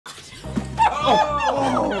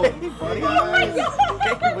Oh! Hey, buddy.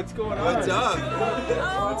 Hey, what's going on? What's up?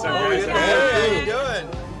 What's up, Hey, guys? how you doing?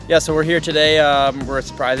 Yeah, so we're here today. We're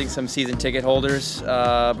surprising some season ticket holders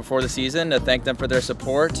before the season to thank them for their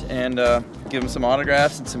support and give them some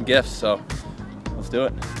autographs and some gifts. So let's do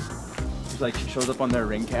it. Just like shows up on their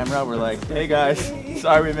Ring camera. We're like, hey guys,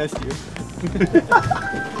 sorry we missed you.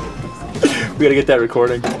 We gotta get that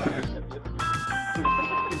recording.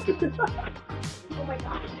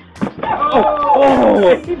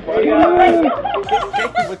 Oh! Hey,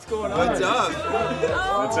 what's going on? What's up?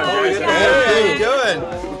 What's up, Hey, guys? how you doing?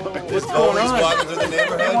 What's Just going always on? walking through the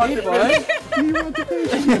neighborhood.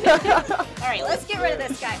 All right, let's get rid of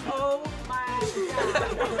this guy. Oh my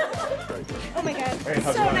god. Oh my god. Hey,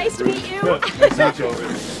 how's it So going? nice to meet you. Good. Nice to meet you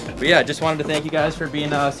over. But yeah, just wanted to thank you guys for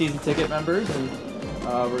being season ticket members, and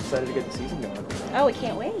we're excited to get the season going. Oh, we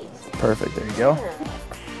can't wait. Perfect, there you go.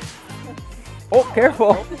 Oh,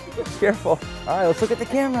 careful, careful. All right, let's look at the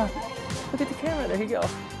camera. Look at the camera, there you go.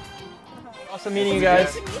 Awesome meeting you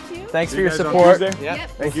guys. Nice to meet you. Thanks See for you your guys on support. Tuesday? Yeah.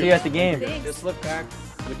 Yep. We'll see you at the game. Thanks. Just look back,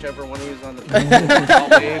 whichever one of you is on the phone. I'll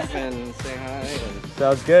wave and say hi. And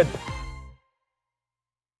Sounds good.